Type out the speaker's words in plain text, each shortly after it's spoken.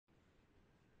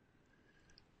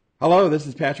Hello, this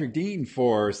is Patrick Dean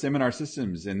for Seminar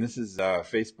Systems, and this is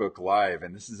Facebook Live,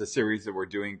 and this is a series that we're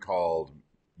doing called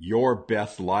Your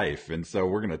Best Life. And so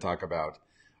we're going to talk about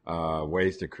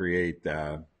ways to create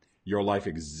your life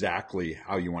exactly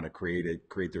how you want to create it,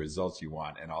 create the results you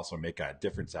want, and also make a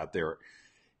difference out there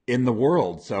in the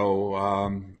world.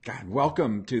 So, God,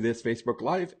 welcome to this Facebook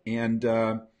Live. And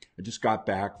I just got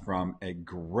back from a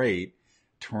great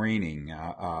training,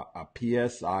 a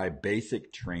PSI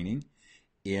basic training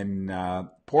in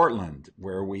Portland,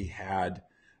 where we had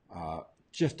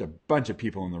just a bunch of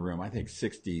people in the room. I think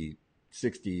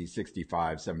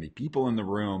 65, 70 people in the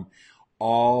room,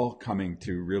 all coming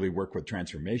to really work with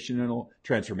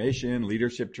transformation,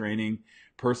 leadership training,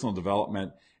 personal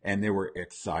development, and they were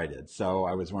excited. So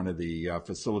I was one of the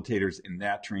facilitators in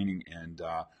that training and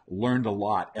learned a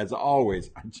lot. As always,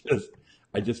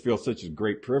 I just feel such a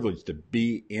great privilege to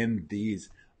be in these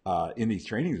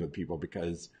trainings with people,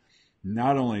 because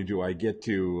not only do I get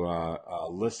to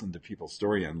listen to people's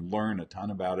story and learn a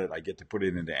ton about it, I get to put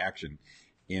it into action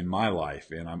in my life.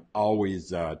 And I'm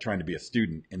always trying to be a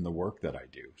student in the work that I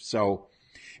do. So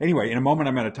anyway, in a moment,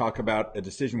 I'm going to talk about a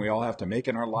decision we all have to make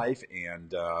in our life.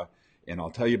 And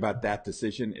I'll tell you about that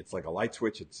decision. It's like a light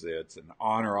switch. It's an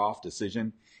on or off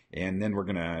decision. And then we're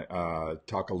going to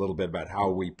talk a little bit about how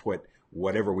we put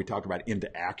whatever we talk about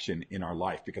into action in our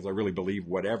life, because I really believe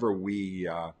whatever we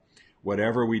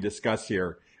discuss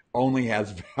here only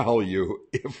has value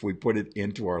if we put it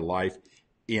into our life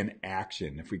in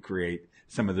action, if we create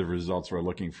some of the results we're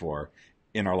looking for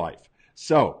in our life.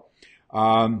 So,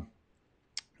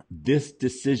 this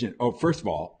decision, first of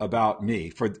all, about me,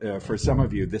 for some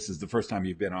of you, this is the first time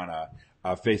you've been on a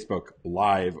Facebook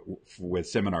Live with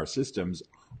Seminar Systems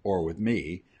or with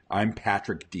me. I'm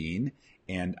Patrick Dean,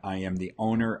 and I am the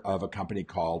owner of a company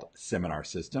called Seminar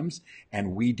Systems,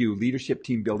 and we do leadership,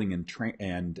 team building, and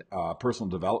personal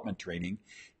development training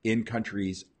in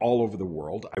countries all over the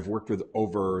world. I've worked with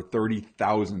over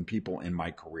 30,000 people in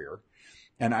my career,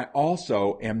 and I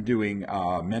also am doing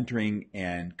mentoring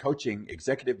and coaching,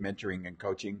 executive mentoring and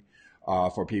coaching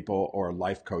for people, or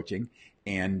life coaching,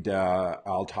 and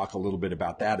I'll talk a little bit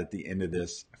about that at the end of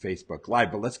this Facebook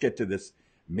Live. But let's get to this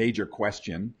major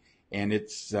question. And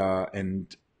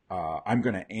I'm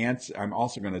going to answer. I'm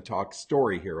also going to talk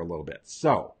story here a little bit.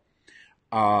 So,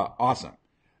 awesome.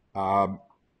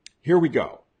 Here we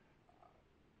go.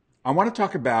 I want to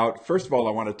talk about, first of all,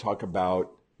 I want to talk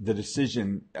about the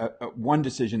decision, one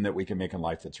decision that we can make in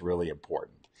life that's really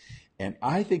important. And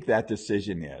I think that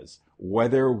decision is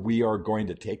whether we are going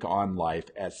to take on life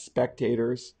as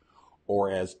spectators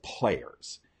or as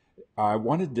players. I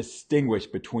want to distinguish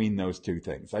between those two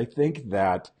things. I think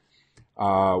that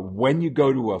when you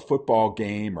go to a football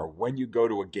game, or when you go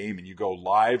to a game and you go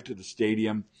live to the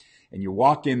stadium and you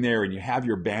walk in there and you have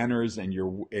your banners and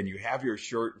you have your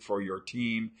shirt for your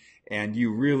team, and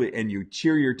you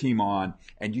cheer your team on,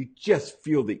 and you just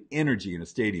feel the energy in a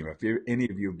stadium. If any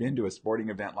of you have been to a sporting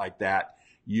event like that,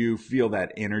 you feel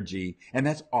that energy, and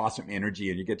that's awesome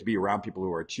energy, and you get to be around people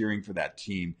who are cheering for that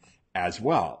team as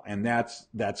well. And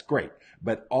that's great.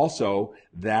 But also,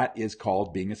 that is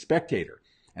called being a spectator.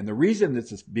 And the reason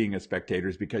this is being a spectator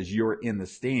is because you're in the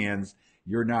stands.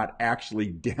 You're not actually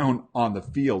down on the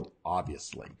field,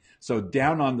 obviously. So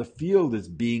down on the field is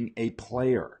being a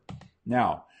player.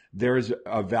 Now, there's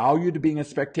a value to being a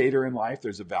spectator in life.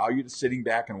 There's a value to sitting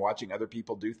back and watching other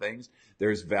people do things.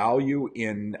 There's value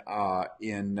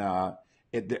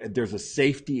there's a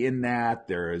safety in that.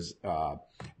 There's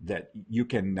that you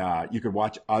can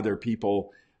watch other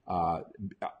people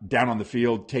down on the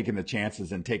field taking the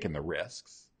chances and taking the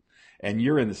risks, and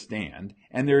you're in the stand,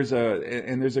 and there's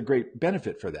a great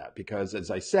benefit for that, because,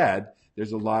 as I said,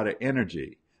 there's a lot of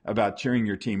energy about cheering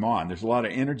your team on. There's a lot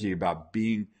of energy about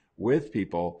being with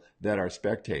people that are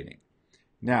spectating.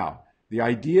 Now, the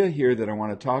idea here that I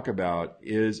want to talk about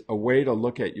is a way to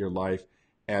look at your life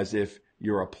as if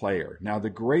you're a player. Now, the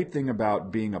great thing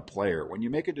about being a player, when you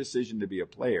make a decision to be a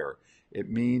player, it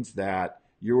means that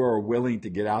you are willing to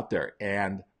get out there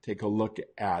and take a look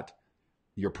at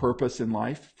your purpose in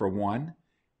life, for one.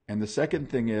 And the second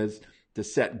thing is to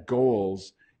set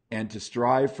goals and to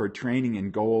strive for training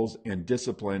and goals and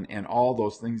discipline and all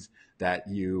those things that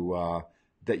you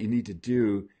need to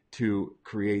do to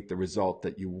create the result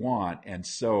that you want. And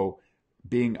so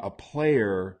being a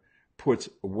player puts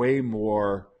way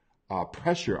more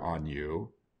pressure on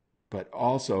you, but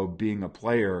also being a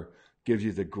player gives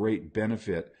you the great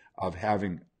benefit of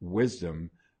having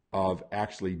wisdom of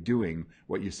actually doing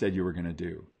what you said you were going to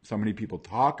do. So many people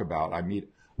I meet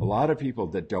a lot of people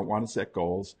that don't want to set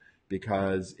goals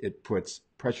because it puts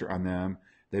pressure on them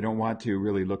They don't want to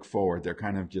really look forward. They're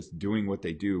kind of just doing what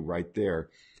they do right there.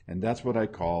 And that's what I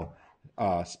call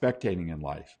spectating in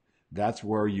life. That's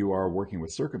where you are working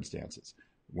with circumstances.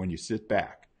 When you sit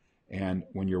back, and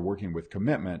when you're working with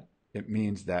commitment, it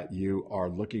means that you are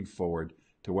looking forward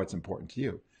to what's important to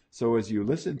you. So as you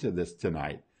listen to this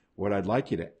tonight, what I'd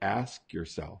like you to ask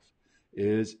yourself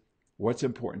is, what's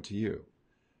important to you?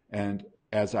 And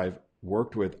as I've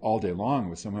worked with all day long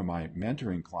with some of my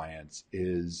mentoring clients,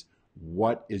 is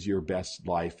what is your best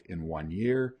life in 1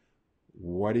 year?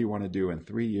 What do you want to do in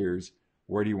 3 years?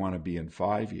 Where do you want to be in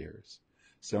 5 years?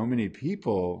 So many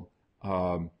people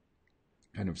kind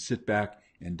of sit back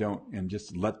and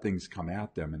just let things come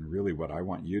at them. And really what I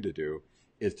want you to do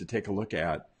is to take a look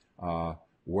at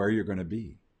where you're going to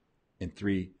be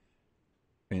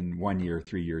in 1 year,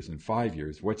 3 years, and 5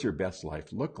 years. What's your best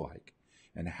life look like?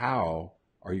 And how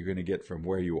are you going to get from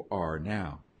where you are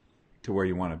now to where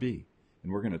you want to be?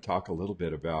 And we're going to talk a little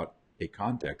bit about a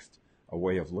context, a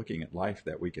way of looking at life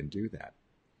that we can do that.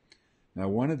 Now,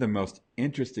 one of the most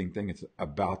interesting things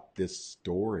about this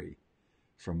story,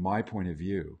 from my point of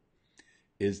view,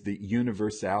 is the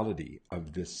universality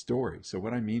of this story. So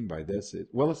what I mean by this is,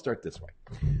 well, let's start this way.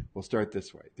 We'll start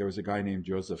this way. There was a guy named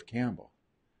Joseph Campbell.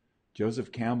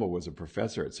 Joseph Campbell was a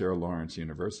professor at Sarah Lawrence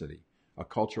University, a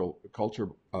cultural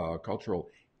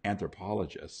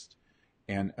anthropologist,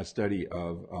 and a study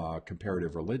of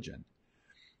comparative religion.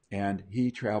 And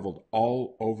he traveled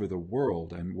all over the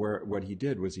world. And what he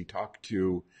did was he talked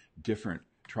to different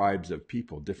tribes of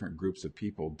people, different groups of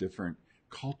people, different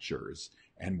cultures.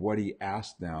 And what he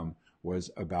asked them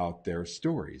was about their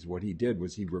stories. What he did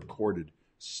was he recorded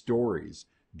stories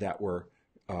that were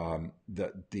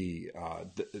the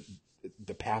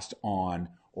passed on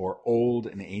or old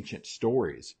and ancient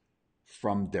stories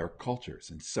from their cultures.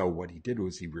 And so what he did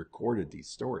was he recorded these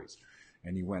stories,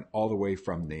 and he went all the way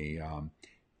from the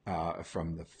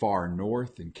far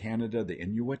north in Canada, the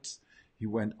Inuits. He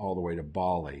went all the way to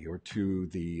Bali, or to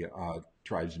the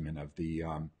tribesmen of the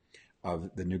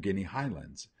New Guinea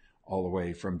Highlands, all the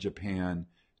way from Japan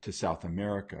to South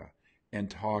America, and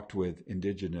talked with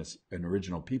indigenous and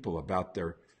original people about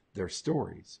their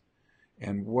stories.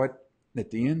 And what,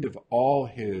 at the end of all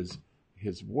his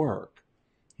work,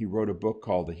 he wrote a book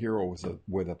called The Hero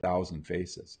with a Thousand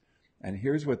Faces. And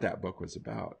here's what that book was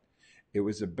about. It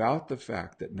was about the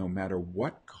fact that no matter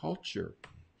what culture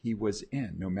he was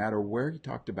in, no matter where he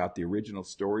talked about the original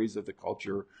stories of the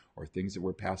culture or things that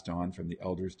were passed on from the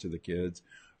elders to the kids,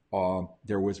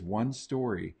 there was one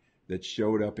story that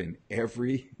showed up in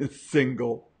every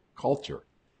single culture.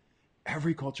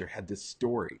 Every culture had this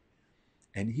story.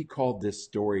 And he called this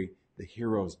story the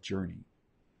hero's journey.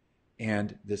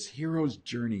 And this hero's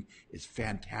journey is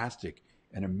fantastic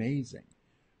and amazing.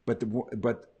 But one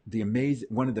of the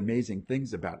amazing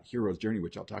things about hero's journey,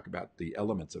 which I'll talk about the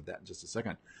elements of that in just a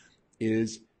second,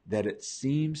 is that it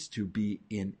seems to be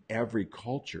in every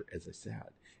culture, as I said.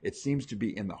 It seems to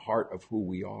be in the heart of who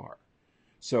we are.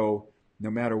 So no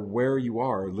matter where you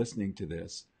are listening to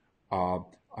this, I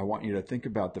want you to think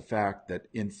about the fact that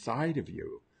inside of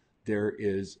you, there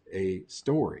is a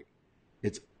story.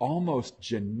 It's almost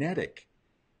genetic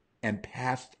and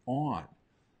passed on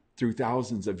through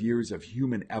thousands of years of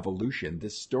human evolution.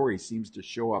 This story seems to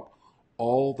show up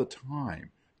all the time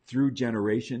through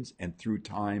generations and through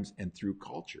times and through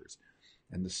cultures.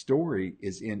 And the story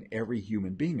is in every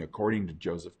human being, according to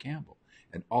Joseph Campbell.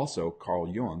 And also Carl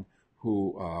Jung,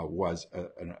 who was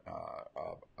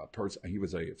a person, he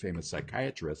was a famous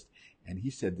psychiatrist, and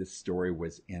he said this story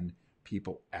was in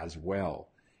people as well.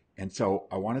 And so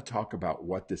I want to talk about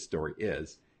what this story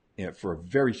is for a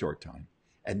very short time.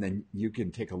 And then you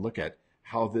can take a look at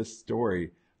how this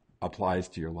story applies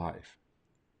to your life.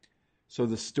 So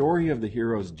the story of the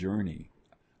hero's journey,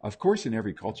 of course, in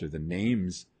every culture, the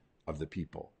names of the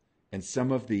people and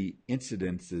some of the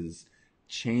incidences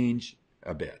change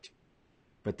a bit.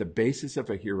 But the basis of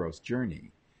a hero's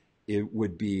journey, it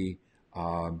would be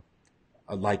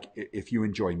like if you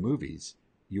enjoy movies,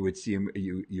 you would see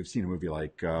you've seen a movie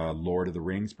like Lord of the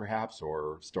Rings, perhaps,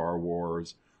 or Star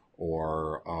Wars,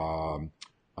 or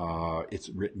it's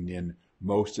written in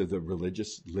most of the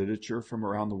religious literature from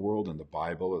around the world, in the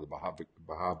Bible or the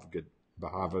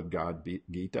Bhagavad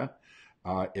Gita.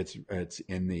 It's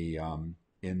in the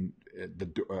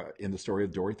story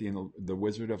of Dorothy and the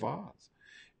Wizard of Oz.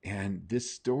 And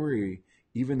this story,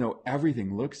 even though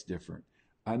everything looks different,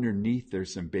 underneath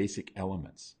there's some basic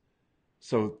elements.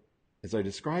 So as I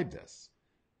describe this,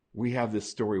 we have this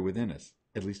story within us,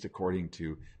 at least according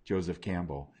to Joseph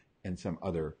Campbell and some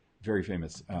other very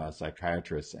famous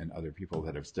psychiatrists and other people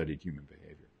that have studied human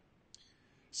behavior.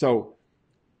 So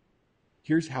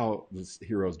Here's how this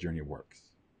hero's journey works.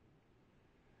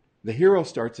 The hero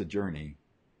starts a journey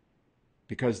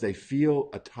because they feel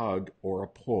a tug or a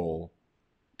pull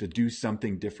to do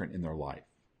something different in their life.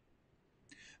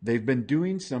 They've been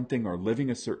doing something or living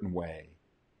a certain way,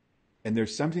 and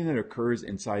there's something that occurs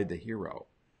inside the hero.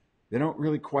 They don't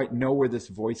really quite know where this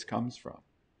voice comes from,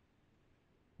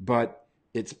 but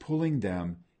it's pulling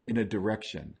them in a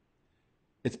direction.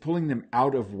 It's pulling them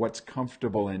out of what's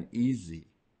comfortable and easy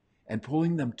and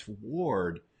pulling them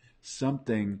toward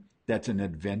something that's an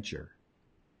adventure.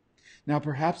 Now,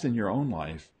 perhaps in your own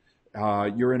life,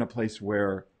 you're in a place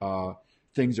where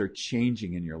things are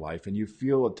changing in your life and you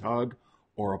feel a tug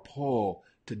or a pull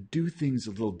to do things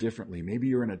a little differently. Maybe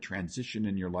you're in a transition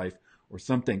in your life or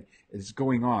something is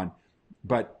going on.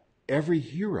 But every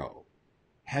hero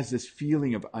has this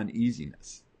feeling of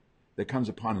uneasiness that comes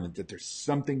upon them, that there's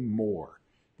something more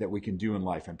that we can do in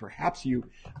life. And perhaps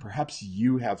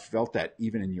you have felt that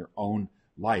even in your own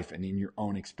life and in your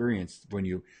own experience when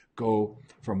you go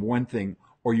from one thing,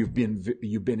 or you've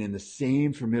been in the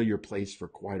same familiar place for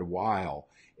quite a while,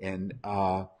 and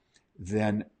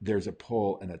then there's a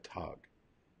pull and a tug.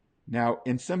 Now,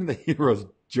 in some of the hero's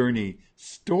journey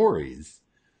stories,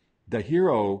 the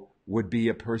hero would be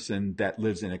a person that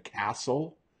lives in a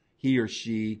castle. He or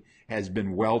she has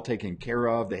been well taken care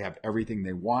of. They have everything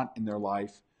they want in their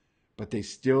life, but they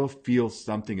still feel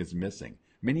something is missing.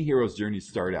 Many heroes' journeys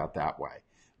start out that way,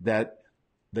 that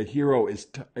the hero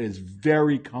is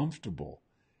very comfortable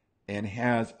and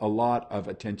has a lot of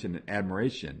attention and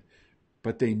admiration,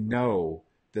 but they know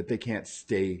that they can't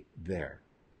stay there.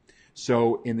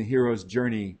 So in the hero's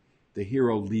journey, the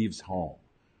hero leaves home.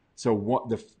 So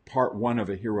the part one of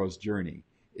a hero's journey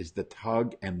is the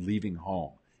tug and leaving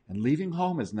home. And leaving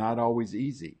home is not always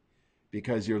easy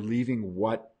because you're leaving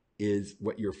what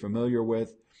you're familiar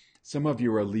with. Some of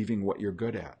you are leaving what you're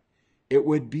good at. It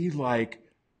would be like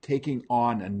taking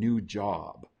on a new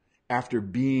job after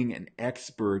being an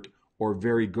expert or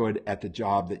very good at the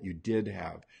job that you did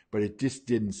have, but it just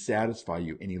didn't satisfy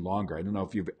you any longer. I don't know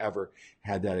if you've ever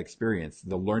had that experience.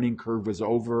 The learning curve was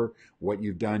over. What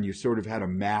you've done, you sort of had a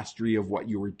mastery of what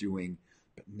you were doing,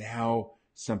 but now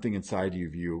something inside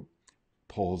of you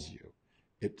pulls you.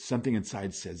 Something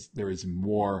inside says there is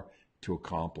more to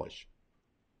accomplish.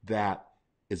 That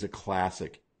is a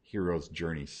classic hero's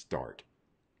journey start.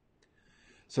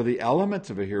 So the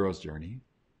elements of a hero's journey,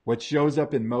 what shows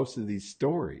up in most of these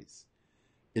stories,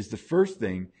 is the first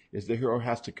thing is the hero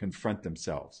has to confront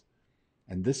themselves.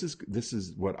 And this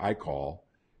is what I call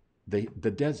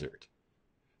the desert.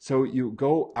 So you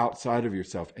go outside of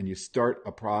yourself and you start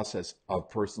a process of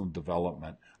personal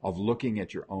development, of looking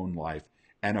at your own life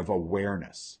and of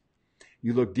awareness.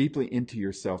 You look deeply into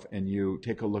yourself and you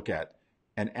take a look at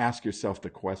and ask yourself the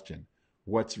question,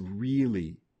 what's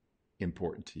really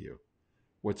important to you?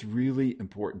 What's really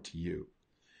important to you?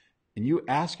 And you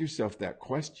ask yourself that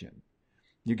question.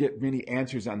 You get many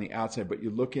answers on the outside, but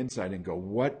you look inside and go,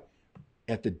 what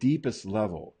at the deepest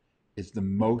level is the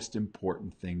most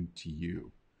important thing to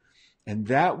you? And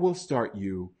that will start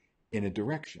you in a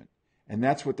direction. And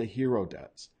that's what the hero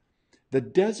does. The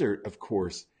desert, of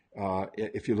course,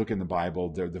 if you look in the Bible,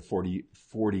 there are the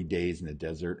 40 days in the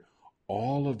desert.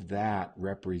 All of that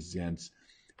represents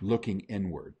looking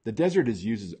inward. The desert is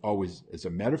used always as a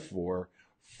metaphor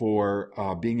for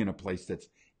being in a place that's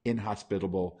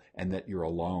inhospitable and that you're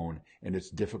alone and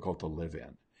it's difficult to live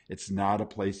in. It's not a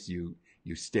place you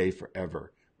stay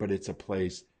forever, but it's a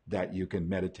place that you can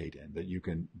meditate in, that you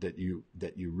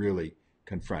really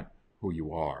confront who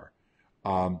you are.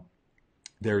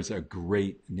 There's a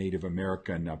great Native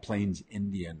American Plains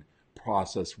Indian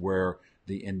process where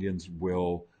the Indians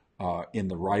will, in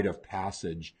the rite of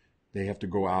passage, they have to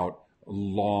go out a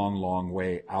long, long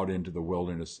way out into the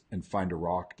wilderness and find a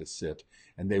rock to sit.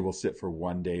 And they will sit for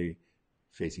one day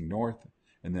facing north,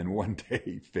 and then one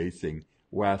day facing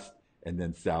west, and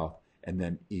then south, and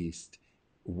then east.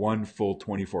 One full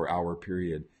 24-hour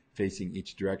period facing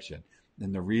each direction.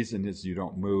 And the reason is you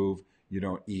don't move, you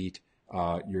don't eat,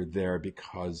 you're there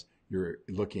because you're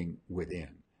looking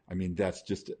within. I mean, that's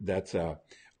a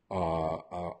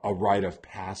rite of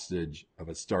passage of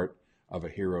a start of a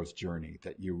hero's journey,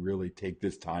 that you really take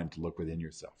this time to look within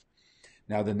yourself.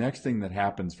 Now, the next thing that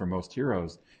happens for most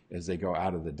heroes is they go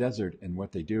out of the desert, and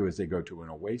what they do is they go to an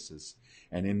oasis.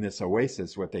 And in this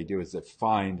oasis, what they do is they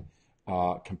find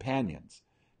companions.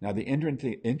 Now, the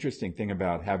interesting thing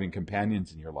about having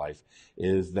companions in your life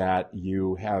is that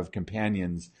you have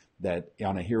companions that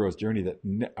on a hero's journey that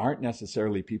aren't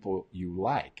necessarily people you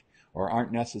like or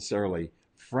aren't necessarily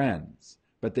friends,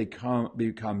 but you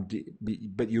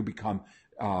become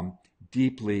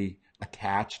deeply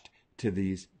attached to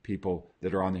these people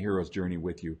that are on the hero's journey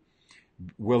with you,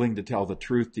 willing to tell the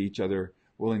truth to each other,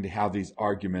 willing to have these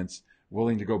arguments,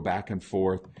 willing to go back and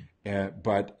forth,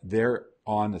 but they're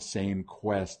on the same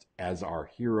quest as our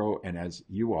hero and as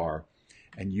you are.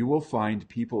 And you will find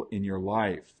people in your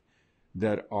life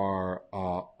that are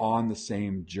on the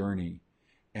same journey,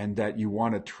 and that you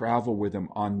want to travel with them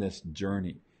on this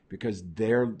journey because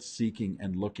they're seeking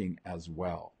and looking as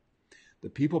well. The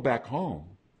people back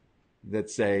home that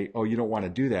say, "Oh, you don't want to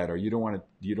do that," or you don't want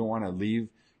to leave,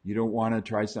 you don't want to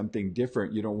try something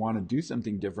different, you don't want to do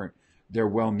something different. They're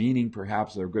well-meaning,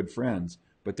 perhaps they're good friends,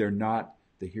 but they're not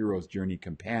the hero's journey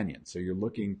companion. So you're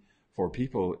looking for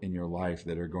people in your life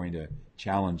that are going to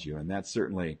challenge you, and that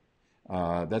certainly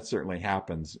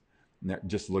happens.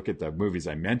 Just look at the movies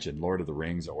I mentioned, Lord of the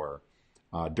Rings or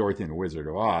Dorothy and the Wizard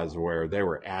of Oz, where they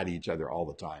were at each other all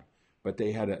the time, but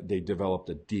they developed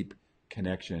a deep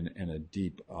connection and a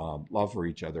deep love for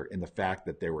each other in the fact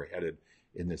that they were headed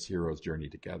in this hero's journey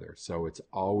together. So it's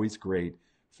always great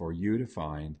for you to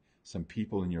find some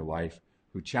people in your life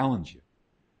who challenge you,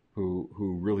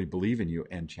 who really believe in you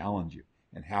and challenge you,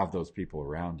 and have those people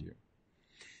around you.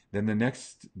 Then the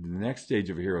next stage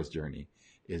of a hero's journey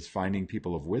is finding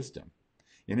people of wisdom.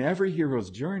 In every hero's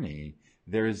journey,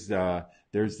 there's the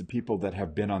people that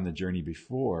have been on the journey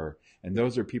before, and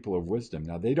those are people of wisdom.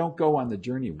 Now, they don't go on the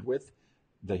journey with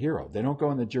the hero. They don't go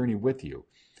on the journey with you,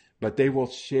 but they will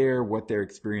share what they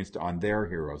experienced on their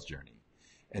hero's journey.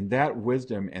 And that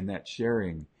wisdom and that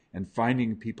sharing and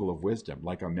finding people of wisdom,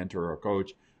 like a mentor or a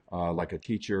coach, like a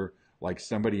teacher, like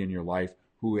somebody in your life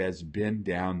who has been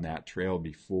down that trail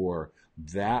before,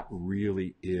 that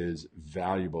really is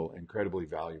valuable, incredibly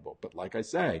valuable. But like I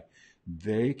say,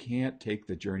 they can't take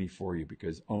the journey for you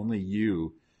because only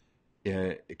you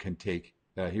can take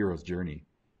a hero's journey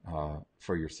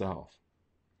for yourself.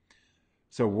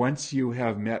 So once you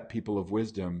have met people of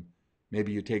wisdom,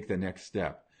 maybe you take the next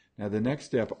step. Now, the next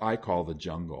step I call the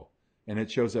jungle, and it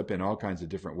shows up in all kinds of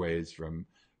different ways from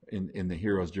in the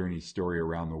hero's journey story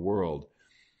around the world.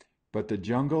 But the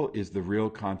jungle is the real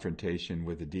confrontation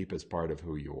with the deepest part of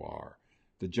who you are.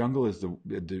 The jungle is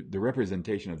the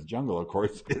representation of the jungle, of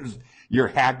course, is you're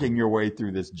hacking your way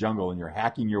through this jungle, and you're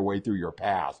hacking your way through your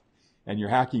past, and you're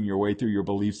hacking your way through your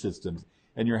belief systems,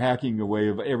 and you're hacking your way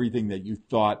of everything that you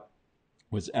thought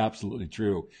was absolutely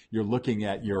true. You're looking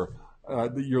at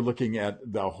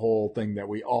the whole thing that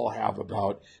we all have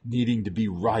about needing to be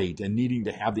right and needing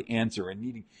to have the answer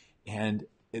and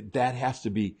that has to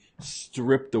be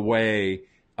stripped away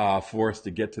for us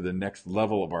to get to the next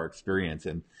level of our experience.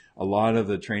 And a lot of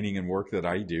the training and work that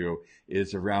I do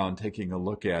is around taking a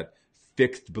look at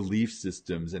fixed belief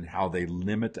systems and how they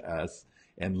limit us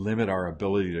and limit our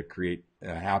ability to create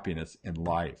happiness in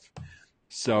life.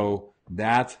 So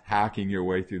that's hacking your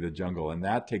way through the jungle, and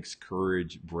that takes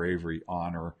courage, bravery,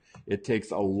 honor. It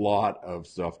takes a lot of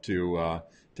stuff to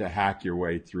hack your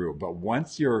way through. But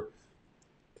once you're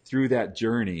through that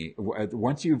journey,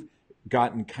 once you've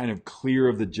gotten kind of clear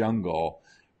of the jungle,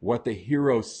 what the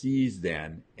hero sees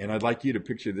then, and I'd like you to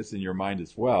picture this in your mind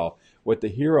as well, what the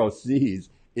hero sees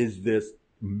is this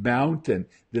mountain,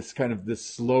 this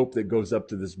slope that goes up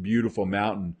to this beautiful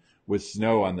mountain with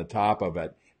snow on the top of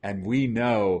it. And we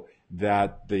know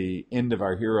that the end of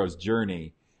our hero's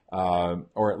journey,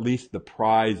 or at least the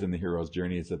prize in the hero's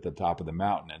journey, is at the top of the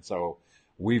mountain. And so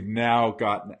we've now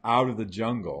gotten out of the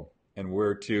jungle, and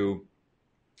we're to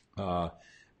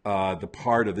the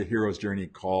part of the hero's journey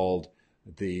called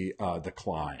the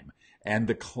climb. And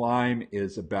the climb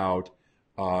is about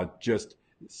just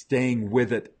staying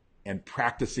with it and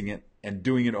practicing it and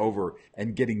doing it over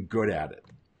and getting good at it.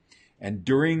 And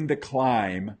during the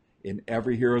climb, in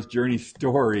every hero's journey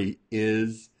story,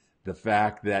 is the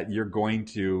fact that you're going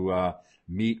to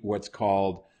meet what's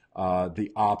called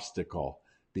the obstacle,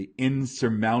 the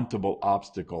insurmountable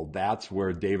obstacle. That's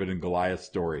where David and Goliath's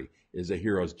story is a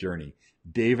hero's journey.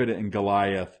 David and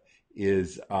Goliath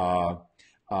is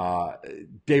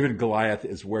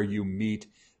where you meet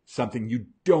something you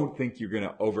don't think you're going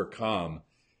to overcome,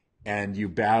 and you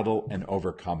battle and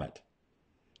overcome it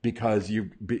because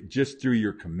just through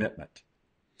your commitment.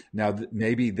 Now,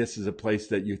 maybe this is a place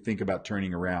that you think about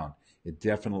turning around. It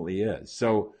definitely is.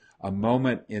 So a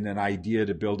moment in an idea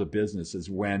to build a business is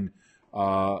when,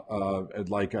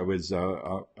 like I was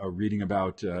reading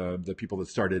about the people that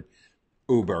started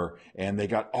Uber, and they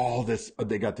got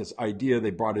this idea.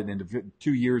 They brought it into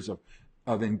 2 years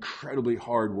of incredibly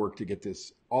hard work to get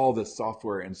all this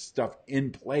software and stuff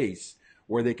in place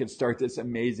where they could start this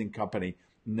amazing company.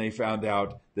 And they found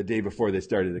out the day before they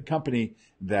started the company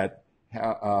that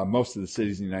most of the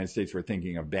cities in the United States were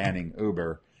thinking of banning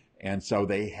Uber. And so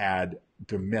they had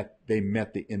they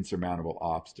met the insurmountable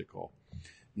obstacle.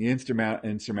 The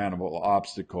insurmountable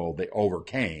obstacle they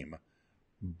overcame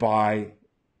by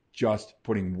just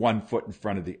putting one foot in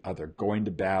front of the other, going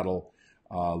to battle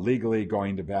legally,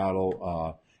 going to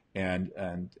battle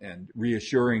and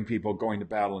reassuring people, going to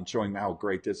battle and showing how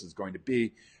great this is going to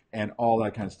be, and all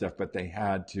that kind of stuff. But they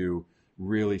had to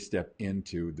really step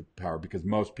into the power, because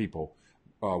most people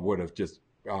would have just,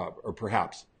 or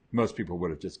perhaps most people would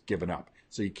have just given up.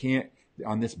 So you can't,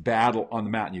 on this battle on the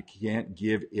mountain, you can't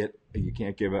give it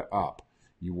up.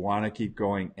 You want to keep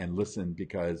going and listen,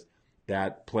 because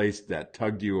that place that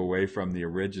tugged you away from the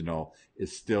original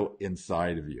is still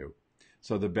inside of you.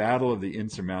 So the battle of the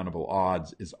insurmountable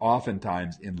odds is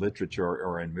oftentimes in literature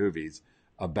or in movies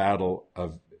a battle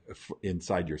of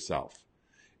inside yourself.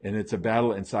 And it's a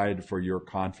battle inside for your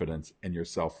confidence and your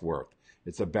self-worth.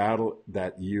 It's a battle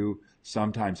that you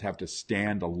sometimes have to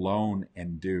stand alone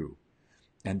and do.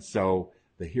 And so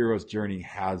the hero's journey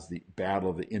has the battle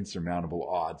of the insurmountable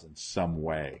odds in some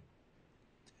way.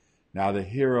 Now the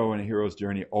hero in a hero's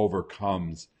journey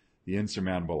overcomes the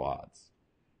insurmountable odds,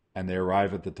 and they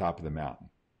arrive at the top of the mountain.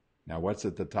 Now what's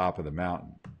at the top of the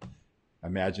mountain?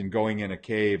 Imagine going in a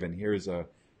cave, and here's a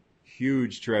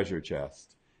huge treasure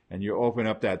chest. And you open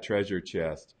up that treasure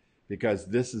chest because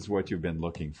this is what you've been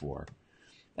looking for.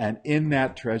 And in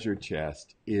that treasure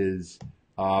chest is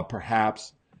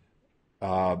perhaps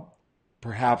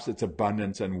it's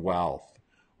abundance and wealth,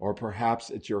 or perhaps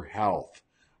it's your health,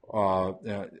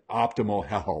 optimal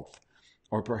health,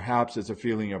 or perhaps it's a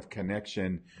feeling of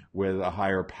connection with a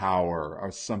higher power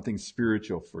or something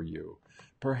spiritual for you.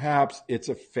 Perhaps it's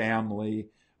a family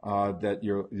that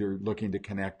you're looking to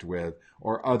connect with,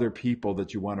 or other people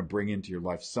that you want to bring into your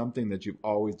life, something that you've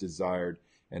always desired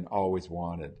and always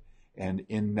wanted. And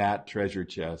in that treasure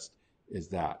chest is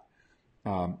that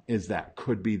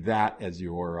could be that as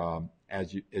your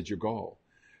goal.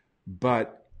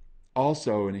 But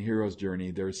also in a hero's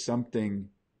journey, there's something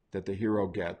that the hero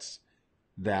gets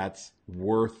that's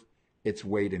worth its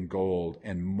weight in gold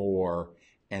and more,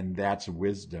 and that's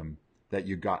wisdom that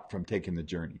you got from taking the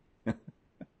journey.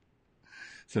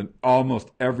 So in almost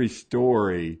every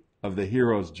story of the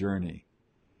hero's journey,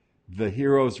 the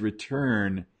heroes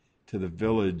return to the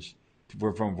village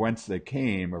from whence they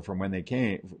came, or from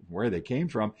where they came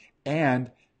from, and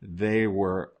they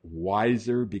were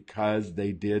wiser because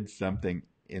they did something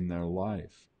in their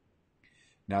life.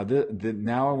 Now,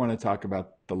 now I want to talk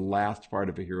about the last part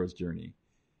of a hero's journey,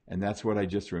 and that's what I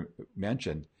just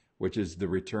mentioned, which is the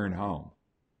return home.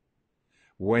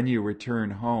 When you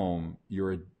return home,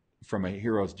 from a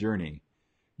hero's journey,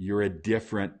 you're a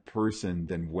different person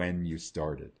than when you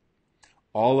started.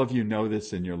 All of you know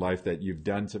this in your life, that you've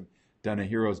done a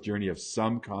hero's journey of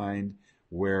some kind,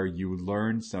 where you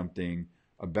learned something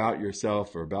about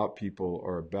yourself or about people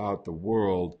or about the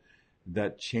world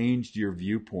that changed your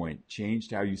viewpoint,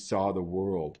 changed how you saw the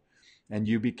world, and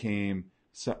you became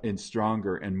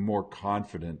stronger and more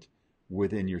confident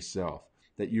within yourself,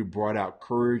 that you brought out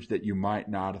courage that you might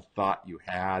not have thought you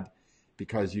had,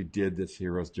 because you did this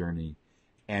hero's journey,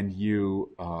 and you're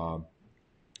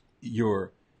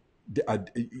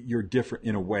different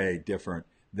in a way, different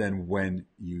than when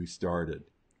you started.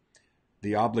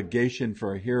 The obligation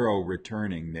for a hero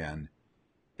returning then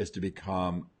is to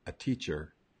become a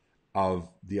teacher of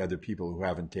the other people who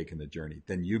haven't taken the journey.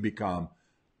 Then you become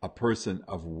a person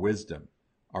of wisdom.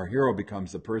 Our hero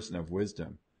becomes a person of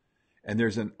wisdom. And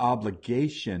there's an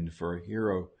obligation for a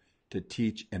hero to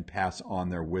teach and pass on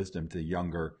their wisdom to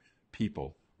younger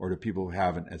people, or to people who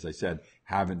haven't, as I said,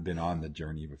 haven't been on the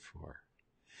journey before.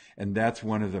 And that's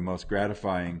one of the most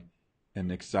gratifying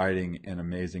and exciting and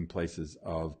amazing places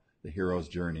of the hero's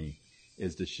journey,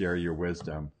 is to share your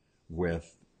wisdom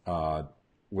with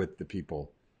the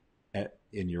people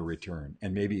in your return,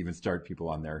 and maybe even start people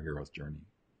on their hero's journey.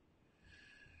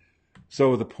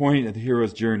 So the point of the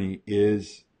hero's journey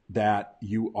is that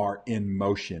you are in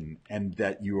motion and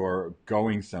that you are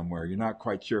going somewhere. You're not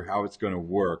quite sure how it's going to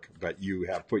work, but you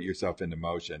have put yourself into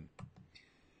motion.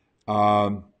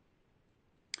 How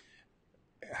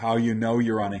you know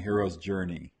you're on a hero's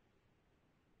journey,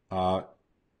 that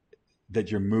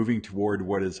you're moving toward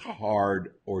what is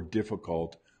hard or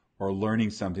difficult, or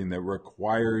learning something that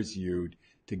requires you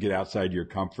to get outside your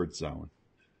comfort zone.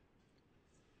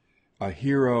 A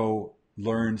hero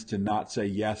learns to not say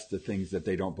yes to things that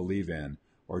they don't believe in,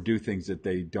 or do things that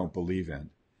they don't believe in.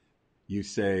 You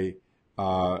say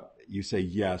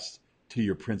yes to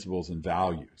your principles and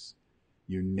values.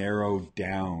 You narrow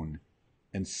down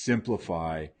and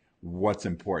simplify what's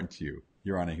important to you.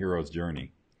 You're on a hero's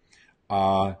journey.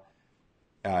 A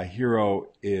hero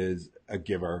is a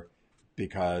giver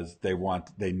because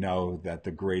they know that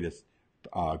the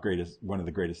one of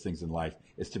the greatest things in life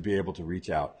is to be able to reach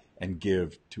out and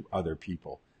give to other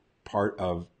people, part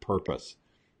of purpose.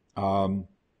 Um,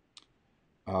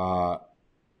 uh,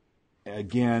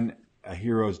 Again, a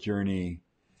hero's journey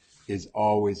is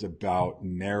always about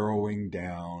narrowing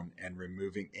down and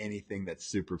removing anything that's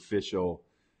superficial,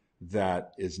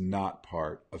 that is not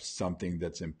part of something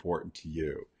that's important to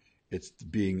you. It's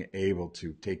being able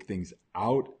to take things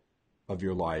out of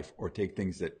your life or take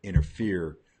things that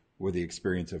interfere with the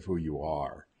experience of who you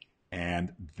are.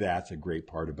 And that's a great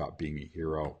part about being a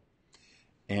hero.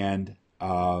 And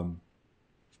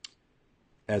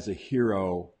as a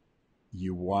hero,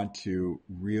 you want to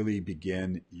really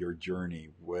begin your journey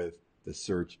with the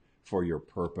search for your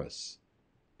purpose.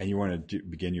 And you want to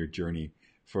begin your journey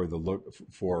for the look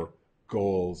for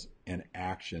goals and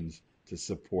actions to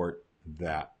support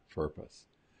that purpose.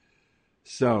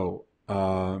 So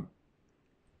that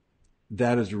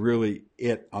is really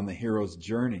it on the hero's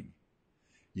journey.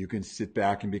 You can sit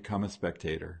back and become a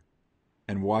spectator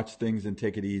and watch things and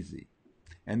take it easy.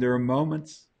 And there are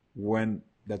moments when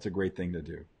that's a great thing to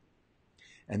do.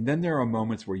 And then there are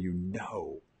moments where you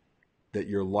know that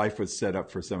your life was set up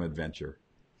for some adventure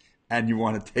and you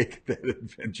want to take that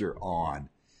adventure on,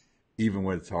 even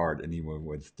when it's hard and even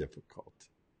when it's difficult.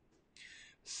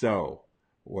 So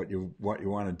what you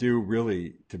want to do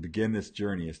really to begin this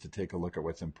journey is to take a look at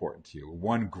what's important to you.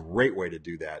 One great way to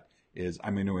do that is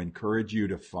I'm going to encourage you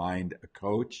to find a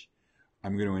coach.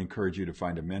 I'm going to encourage you to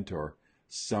find a mentor,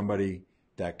 somebody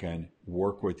that can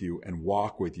work with you and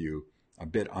walk with you a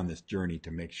bit on this journey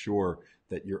to make sure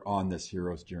that you're on this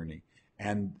hero's journey.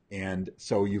 And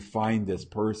so you find this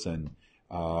person.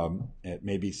 It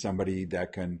may be somebody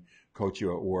that can coach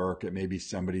you at work. It may be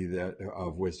somebody that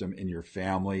of wisdom in your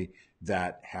family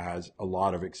that has a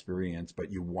lot of experience,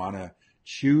 but you want to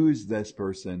choose this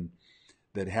person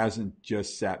that hasn't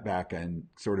just sat back and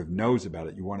sort of knows about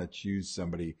it. You want to choose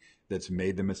somebody that's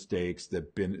made the mistakes,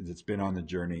 that's been on the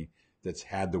journey, that's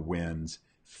had the wins.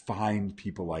 Find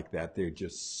people like that. They're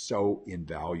just so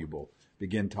invaluable.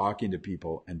 Begin talking to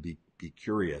people and be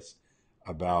curious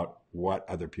about what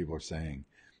other people are saying,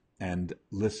 and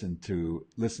listen to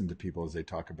people as they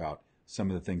talk about some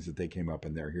of the things that they came up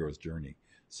in their hero's journey.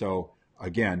 So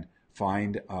again,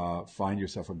 find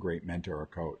yourself a great mentor or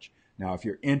coach. Now, if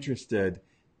you're interested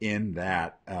in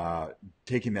that,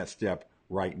 taking that step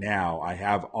right now, I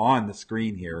have on the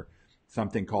screen here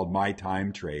something called My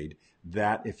Time Trade,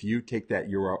 that if you take that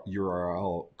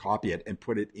URL, copy it, and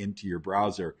put it into your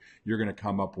browser, you're going to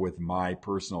come up with my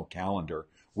personal calendar.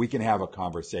 We can have a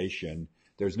conversation.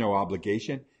 There's no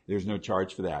obligation. There's no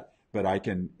charge for that. But I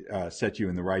can set you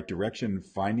in the right direction,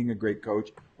 finding a great coach,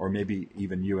 or maybe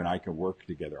even you and I can work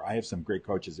together. I have some great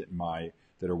coaches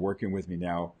that are working with me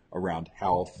now around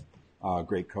health,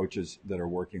 great coaches that are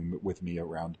working with me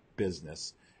around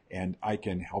business. And I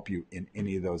can help you in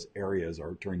any of those areas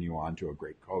or turn you on to a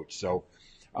great coach. So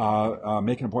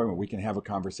make an appointment. We can have a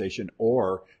conversation,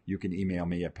 or you can email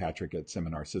me at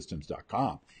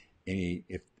patrick@seminarsystems.com.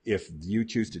 If you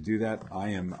choose to do that, I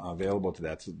am available to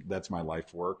that. So that's my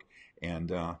life work.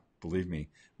 And believe me,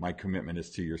 my commitment is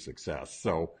to your success.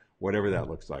 So whatever that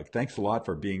looks like. Thanks a lot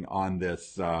for being on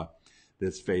this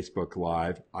Facebook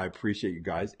Live. I appreciate you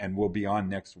guys. And we'll be on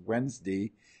next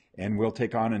Wednesday. And we'll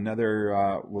take on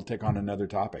another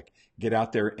topic. Get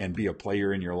out there and be a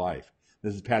player in your life.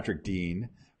 This is Patrick Dean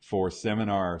for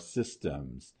Seminar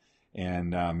Systems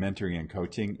and Mentoring and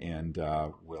Coaching, and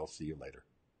we'll see you later.